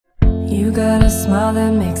You got a smile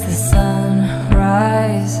that makes the sun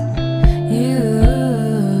rise. You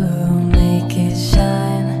make it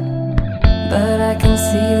shine, but I can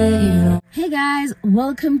see that you don't. Hey guys,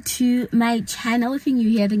 welcome to my channel. If you're new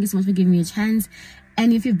here, thank you so much for giving me a chance.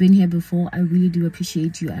 And if you've been here before, I really do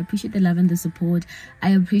appreciate you. I appreciate the love and the support. I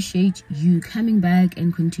appreciate you coming back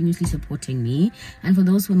and continuously supporting me. And for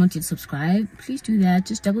those who are not yet subscribed, please do that.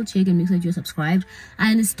 Just double check and make sure that you're subscribed.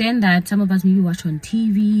 I understand that some of us maybe watch on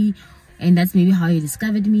TV, and that's maybe how you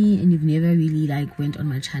discovered me, and you've never really went on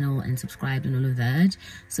my channel and subscribed and all of that.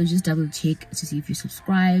 So just double check to see if you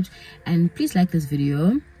subscribed, and please like this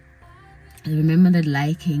video. And remember that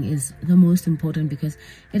liking is the most important, because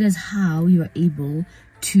it is how you are able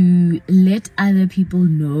to let other people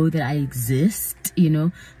know that I exist, you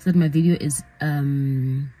know, so that my video is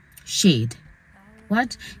shared.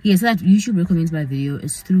 What? Yes, so that YouTube recommends my video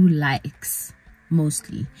is through likes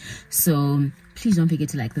mostly. So please don't forget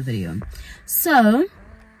to like the video. So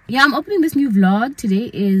yeah, I'm opening this new vlog. Today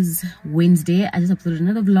is Wednesday. I just uploaded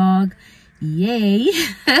another vlog. Yay.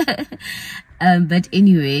 But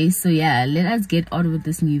anyway, so yeah, let us get on with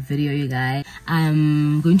this new video, you guys.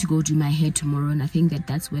 I'm going to go do my hair tomorrow, and I think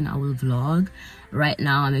that's when I will vlog. Right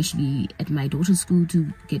now I'm actually at my daughter's school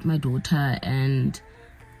to get my daughter, and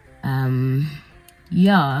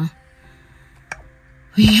yeah,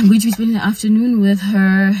 I'm going to be spending the afternoon with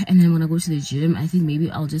her, and then when I go to the gym, I think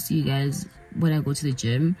maybe I'll just see you guys when I go to the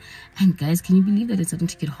gym. And guys, can you believe that it's starting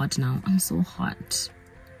to get hot now? I'm so hot.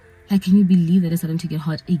 Can you believe that it's starting to get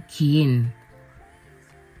hot again?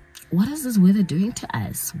 What is this weather doing to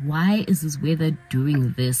us? Why is this weather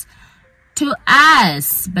doing this to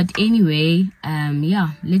us? But anyway,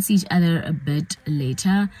 yeah, let's see each other a bit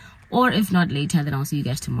later, or if not later, then I'll see you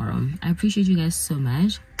guys tomorrow. I appreciate you guys so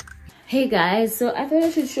much. Hey guys, so I thought I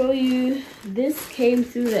should show you, this came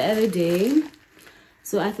through the other day,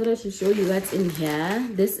 so I thought I should show you what's in here.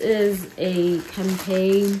 This is a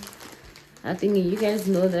campaign. I think you guys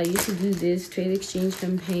know that I used to do this trade exchange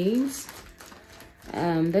campaigns.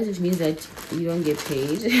 That just means that you don't get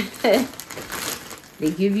paid.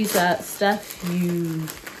 They give you stuff,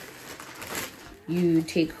 you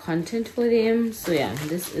take content for them. So yeah,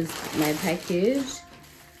 this is my package,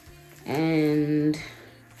 and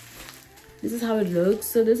this is how it looks.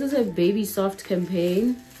 So this is a baby soft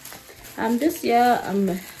campaign. This year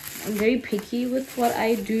I'm very picky with what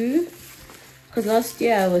I do, because last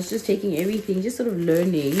year I was just taking everything, just sort of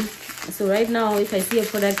learning. So right now, if I see a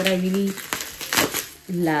product that I really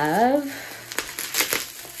love,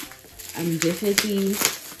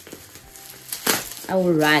 I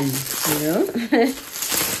will run, you know.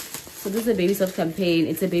 So this is a baby soft campaign.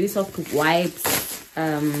 It's a baby soft wipes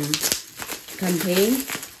campaign.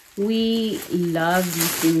 We love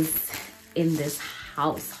these things in this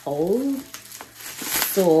household,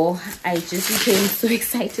 so I just became so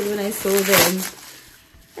excited when I saw them.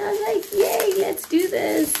 I was like, yay, let's do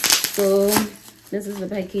this. So this is the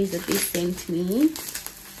package that they sent me.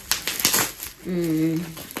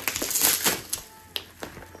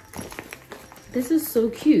 This is so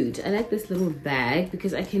cute. I like this little bag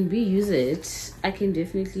because I can reuse it. I can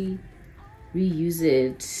definitely reuse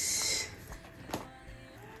it.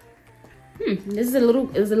 There's a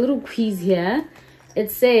little quiz here.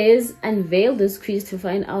 It says, unveil this quiz to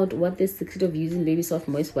find out what the secret of using baby soft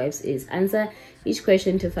moist wipes is. Answer each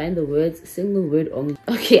question to find the words, single word only.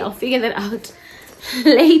 Okay, I'll figure that out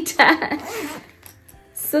later.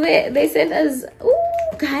 So they sent us,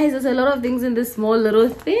 oh guys, there's a lot of things in this small little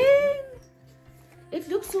thing. It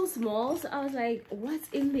looks so small, so I was like, what's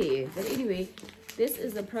in there? But anyway, this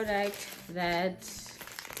is the product that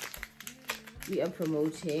we are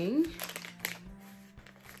promoting.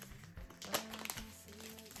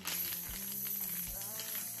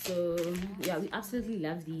 So yeah, we absolutely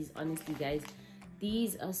love these. Honestly guys,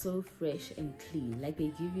 these are so fresh and clean. They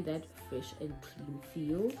give you that fresh and clean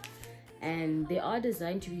feel, and they are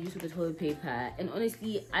designed to be used with the toilet paper. And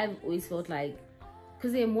honestly, I've always felt like,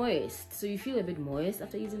 because they're moist, so you feel a bit moist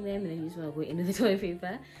after using them, and then you just want to go into the toilet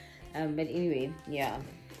paper. But anyway, yeah.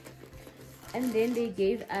 And then they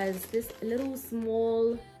gave us this little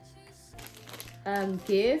small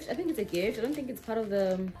gift. I think it's a gift. I don't think it's part of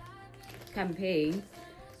the campaign,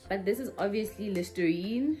 but this is obviously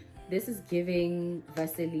Listerine. This is giving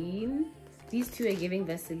Vaseline. These two are giving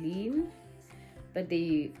Vaseline, but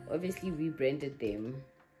they obviously rebranded them.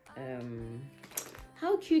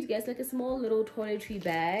 How cute, guys. Like a small little toiletry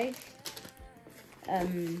bag.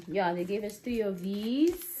 Yeah, they gave us 3 of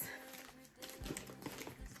these.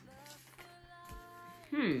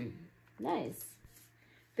 Nice,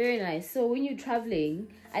 very nice. So when you're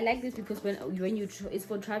traveling, I like this because when you it's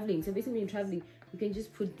for traveling. So basically when you're traveling, You can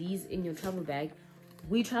just put these in your travel bag.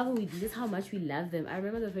 We travel with these. This is how much we love them. I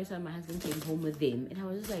remember the first time my husband came home with them, and I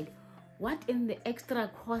was just like, what in the extra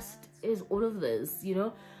cost is all of this, you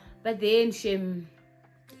know? But then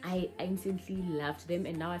I instantly loved them,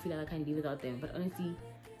 and now I feel like I can't live without them. But honestly,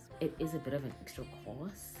 it is a bit of an extra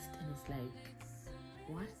cost, and it's like,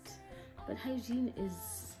 what? But hygiene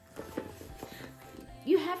is,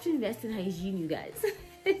 you have to invest in hygiene, you guys.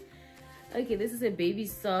 Okay, this is a baby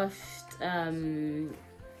soft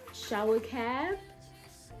shower cap.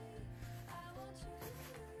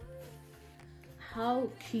 How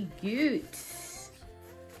cute.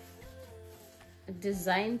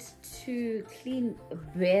 Designed to clean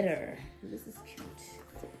better. This is cute.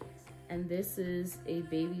 And this is a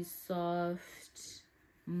baby soft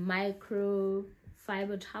micro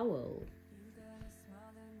fiber towel.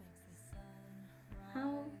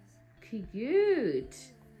 How cute.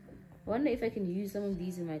 I wonder if I can use some of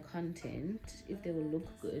these in my content, if they will look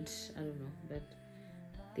good. I don't know, but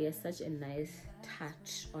they are such a nice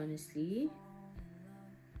touch, honestly.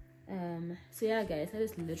 So yeah guys, that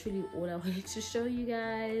is literally all I wanted to show you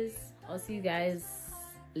guys. I'll see you guys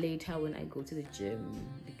later when I go to the gym,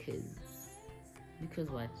 because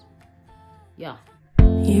what? Yeah.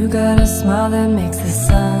 You got a smile that makes the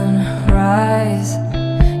sun rise.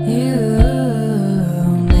 You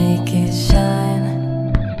make it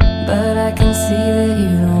shine, but I can see that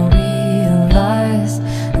you don't realize,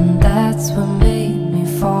 and that's what made me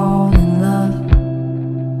fall in love.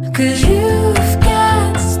 'Cause you've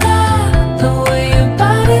got style, the way your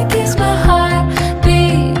body keeps my heart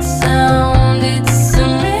beat sound. It's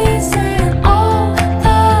amazing all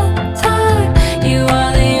the time. You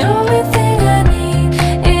are the only thing I need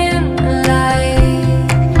in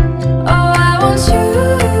life. Oh, I want you,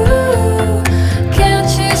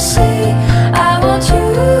 can't you see? I want you,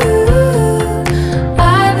 I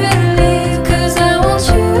believe, 'cause I want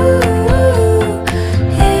you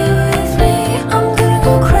here with me. I'm gonna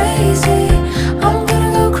go crazy, I'm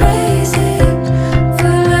gonna go crazy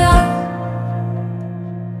for love.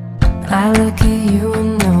 I look at you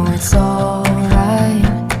and know it's alright.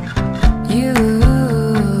 You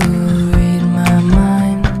read my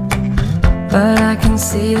mind, but I can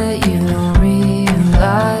see that you don't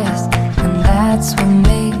realize, and that's what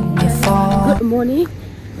made me fall. Good morning.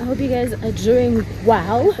 I hope you guys are doing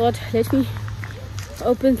well. But let me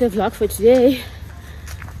open the vlog for today.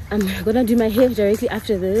 I'm gonna do my hair directly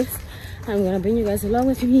after this. I'm gonna bring you guys along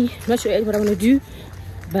with me. Not sure yet what I'm gonna do,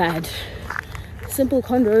 but simple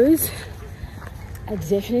cornrows are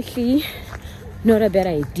definitely not a bad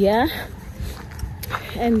idea.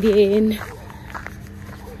 And then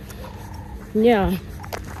yeah,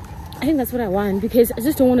 I think that's what I want, because I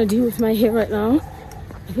just don't want to deal with my hair right now.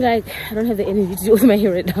 I feel like I don't have the energy to deal with my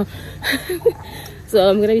hair right now. So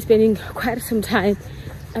I'm gonna be spending quite some time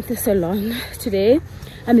at the salon today.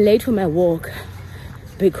 I'm late for my walk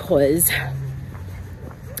because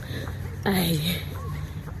I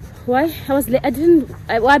was late.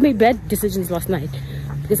 I made bad decisions last night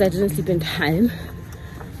because I didn't sleep in time.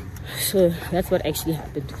 So that's what actually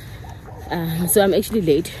happened. So I'm actually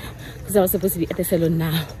late because I was supposed to be at the salon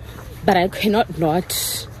now, but I cannot not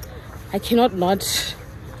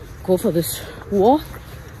go for this walk.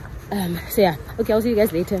 So yeah, okay, I'll see you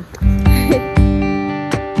guys later.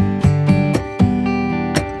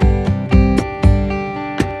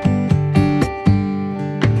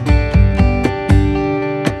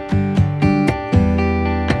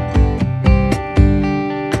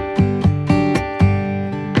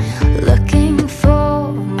 Looking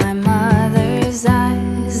for my mother's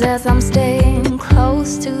eyes as I'm staying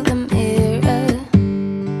close to the mirror.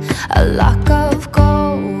 A lock of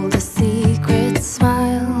gold, a secret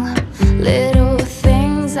smile, little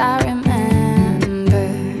things I remember.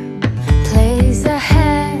 Place a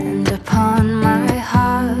hand upon my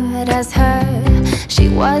heart as her, she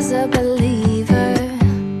was a believer.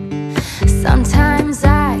 Sometimes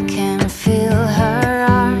I can feel her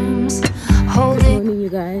arms holding. Good morning, you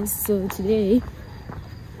guys. So today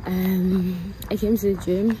I came to the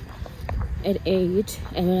gym at 8,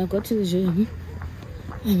 and when I got to the gym,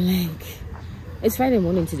 I'm like, it's Friday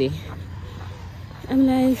morning today. I'm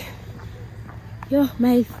like, yo,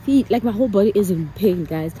 my feet, like my whole body is in pain,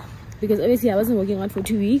 guys, because obviously I wasn't working out for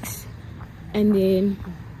 2 weeks, and then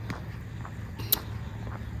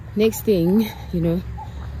next thing, you know,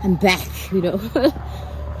 I'm back, you know.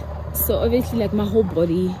 So obviously, like, my whole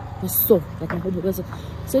body was sore, like my whole body was sore.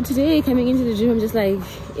 So today, coming into the gym, I'm just like,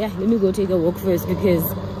 yeah, let me go take a walk first, because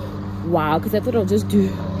wow, because I thought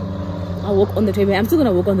I'll walk on the treadmill. I'm still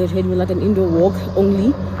gonna walk on the treadmill, like an indoor walk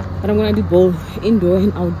only, but I'm gonna do both indoor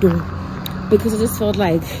and outdoor, because I just felt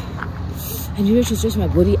like I needed to stretch my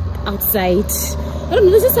body outside. I don't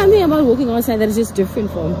know, there's just something about walking outside that is just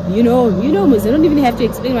different from, you know, Miss, I don't even have to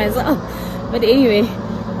explain myself. But anyway,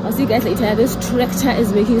 I'll see you guys later. This tractor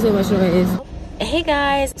is making so much noise. Hey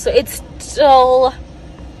guys, so it's still,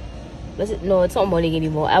 no, it's not morning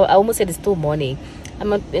anymore. I almost said it's still morning.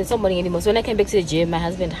 It's not morning anymore. So when I came back to the gym, my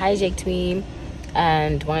husband hijacked me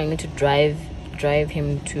and wanted me to drive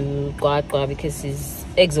him to Gwa because he's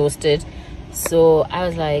exhausted. So I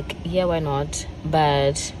was like, yeah, why not?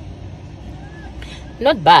 But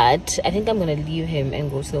not bad. I think I'm gonna leave him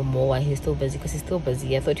and go to the mall while he's still busy, because he's still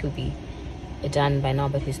busy. I thought he'll be done by now,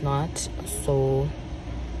 but he's not. So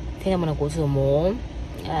I think I'm gonna go to the mall.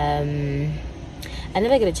 I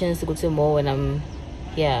never get a chance to go to the mall when I'm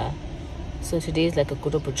here, so today is like a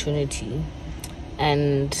good opportunity.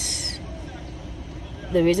 And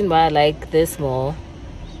the reason why I like this mall,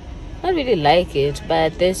 not really like it,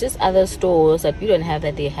 but there's just other stores that we don't have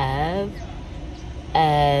that they have.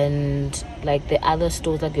 And like the other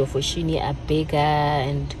stores like your Foschini are bigger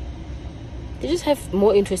and they just have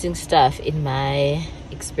more interesting stuff in my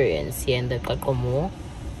experience here in the Qaqo Mall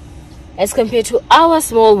as compared to our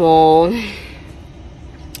small mall.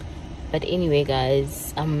 But anyway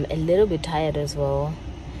guys, I'm a little bit tired as well.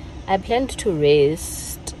 I planned to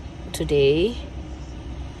rest today,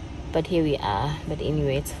 but here we are. But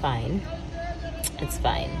anyway, it's fine. It's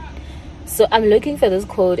fine. So I'm looking for this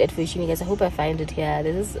coat at Foschini, guys. I hope I find it here.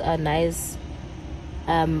 This is a nice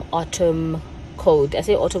autumn coat. I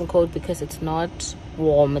say autumn coat because it's not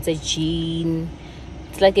warm. It's a jean.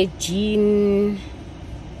 It's like a jean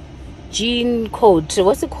coat.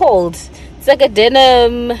 What's it called? It's like a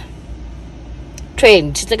denim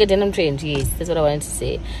trench. It's like a denim trench. Yes, that's what I wanted to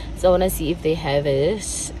say. So I want to see if they have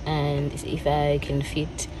it and if I can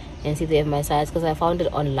fit and see if they have my size, because I found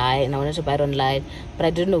it online and I wanted to buy it online, but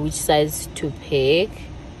I didn't know which size to pick.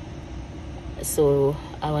 So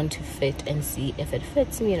I want to fit and see if it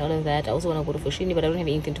fits me and all of that. I also want to go to Foschini, but I don't have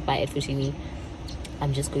anything to buy at Foschini.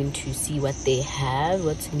 I'm just going to see what they have,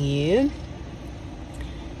 what's new,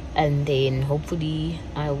 and then hopefully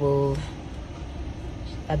I will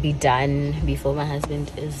be done before my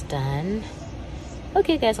husband is done.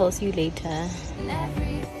 Okay guys, I'll see you later.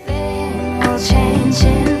 Everything will change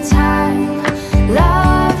in time.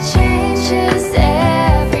 Love changes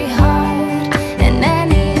every heart, and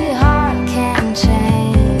any heart can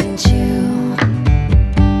change you.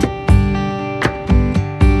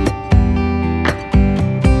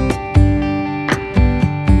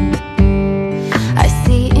 I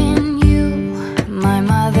see in you my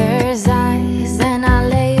mother's eyes, and I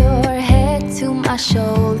lay your head to my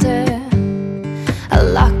shoulder. A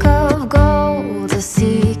lock of gold, a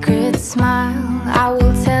secret smile. I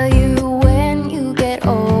will tell you when you get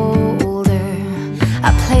older.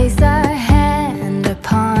 I place a hand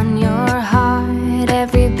upon your heart.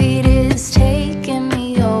 Every beat is taking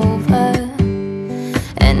me over,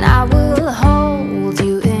 and I will hold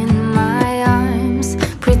you in my arms.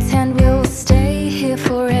 Pretend we'll stay here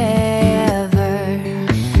forever.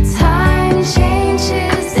 Time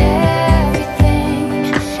changes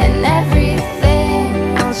everything, and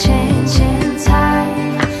everything will change in time.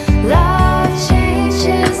 Love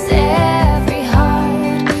changes every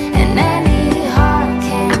heart, and any heart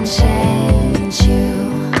can change you.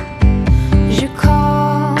 You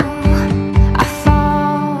call, I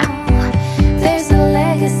fall. There's a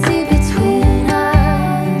legacy between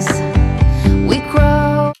us. We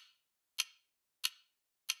grow.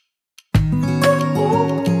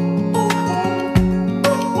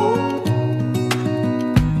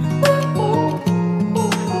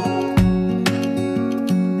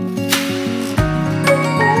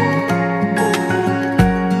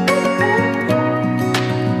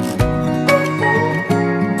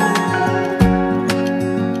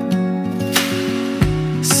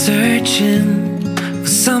 Searching for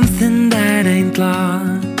something that ain't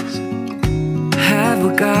lost. Have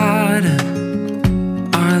we got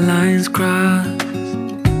our lines crossed?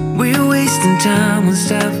 We're wasting time on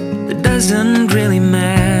stuff that doesn't really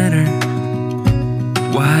matter,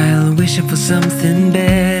 while wishing for something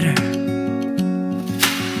better.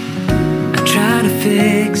 I try to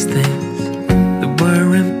fix things that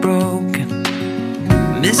weren't broken,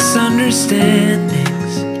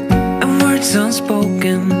 misunderstandings and words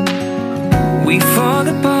unspoken. We fall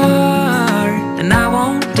apart, and I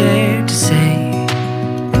won't dare to say,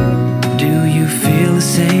 do you feel the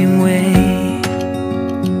same way?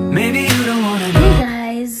 Maybe you don't wanna know. Hey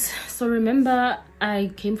guys, so remember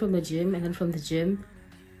I came from the gym, and then from the gym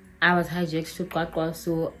I was hijacked to Qaqo,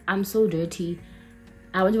 so I'm so dirty.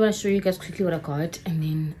 I want to show you guys quickly what I got, and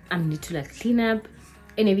then I need to like clean up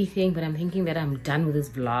and everything, but I'm thinking that I'm done with this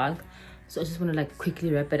vlog. so I just want to like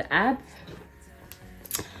quickly wrap it up.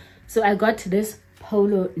 So I got this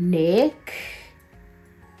polo neck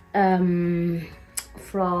from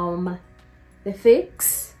the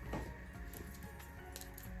Fix.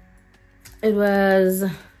 It was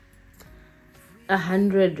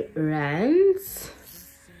 100 rands,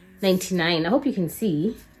 99. I hope you can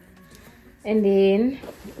see. And then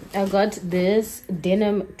I got this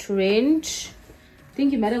denim trench. I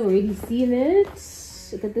think you might have already seen it.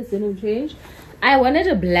 Look at this denim trench. I wanted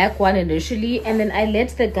a black one initially, and then I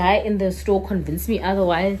let the guy in the store convince me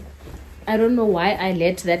otherwise. I don't know why I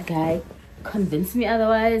let that guy convince me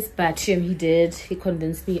otherwise, but he did. He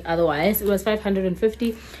convinced me otherwise. It was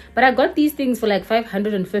 550, but I got these things for like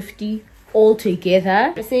 550 all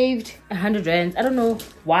together. I saved 100 rands. I don't know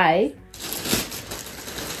why.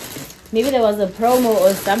 Maybe there was a promo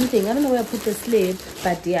or something. I don't know where I put the slip,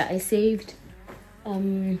 but yeah, I saved.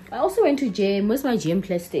 I also went to gym. Where's my gym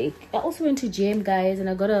plastic? I also went to gym, guys, and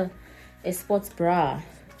I got a sports bra.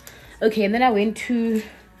 Okay, and then I went to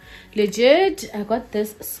Legit. I got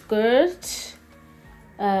this skirt.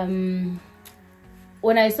 When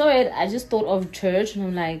I saw it, I just thought of church, and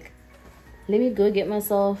I'm like, let me go get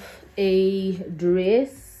myself a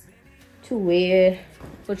dress to wear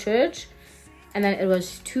for church. And then it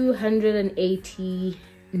was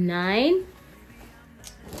 289.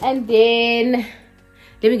 And then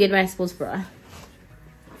let me get my sports bra.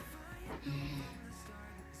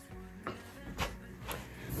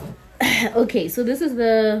 Okay, so this is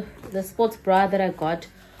the sports bra that I got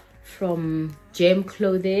from Gem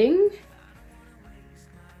Clothing.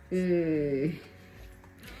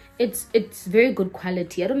 It's very good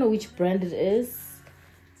quality. I don't know which brand it is.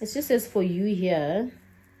 It just says for you here,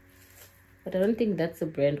 but I don't think that's the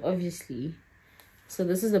brand, obviously. So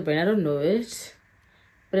this is the brand. I don't know it,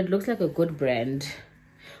 but it looks like a good brand,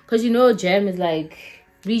 because you know Gem is like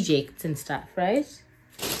rejects and stuff, right?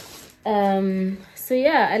 So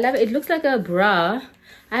yeah, I love it. It looks like a bra.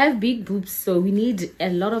 I have big boobs, so we need a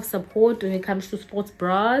lot of support when it comes to sports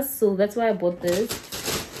bras, so that's why I bought this.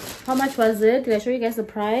 How much was it? Did I show you guys the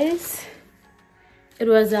price? It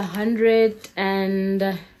was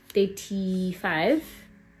 135.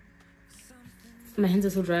 My hands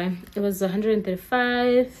are so dry. It was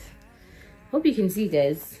 135. Hope you can see,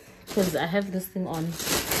 guys, because I have this thing on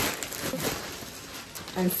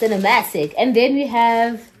cinematic. And then we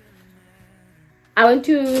have, I went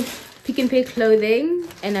to Pick n Pay Clothing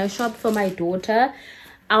and I shopped for my daughter.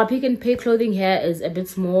 Our Pick n Pay Clothing here is a bit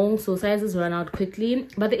small, so sizes run out quickly,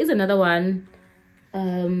 but there is another one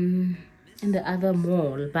in the other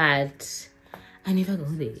mall, but I never go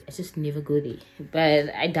there. I just never go there,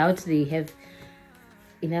 but I doubt they have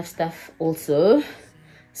enough stuff also.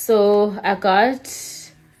 So I got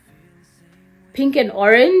pink and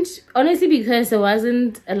orange, honestly, because there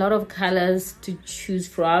wasn't a lot of colors to choose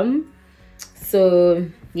from. So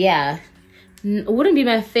yeah, it wouldn't be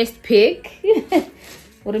my first pick.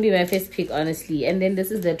 Wouldn't be my first pick, honestly. And then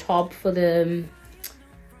this is the top for the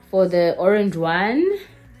orange one.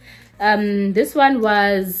 This one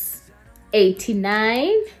was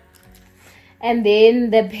 89, and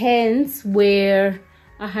then the pants were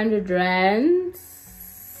 100 rands.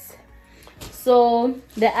 So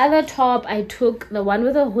the other top, I took the one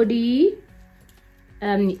with a hoodie.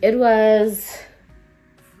 It was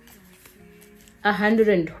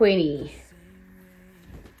 120.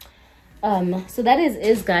 So that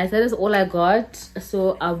is guys, that is all I got.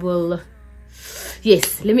 So I will,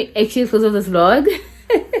 yes, let me actually close off this vlog.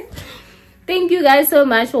 Thank you guys so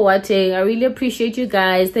much for watching. I really appreciate you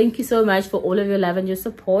guys. Thank you so much for all of your love and your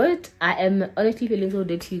support. I am honestly feeling so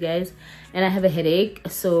dead to you guys, and I have a headache,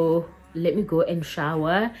 so let me go and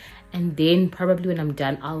shower, and then probably when I'm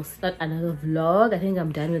done I'll start another vlog. I think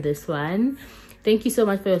I'm done with this one. Thank you so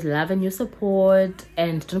much for your love and your support,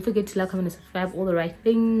 and don't forget to like, comment, and subscribe, all the right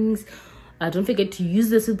things. Don't forget to use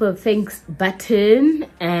the super thanks button,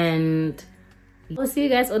 and I'll see you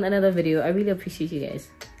guys on another video. I really appreciate you guys.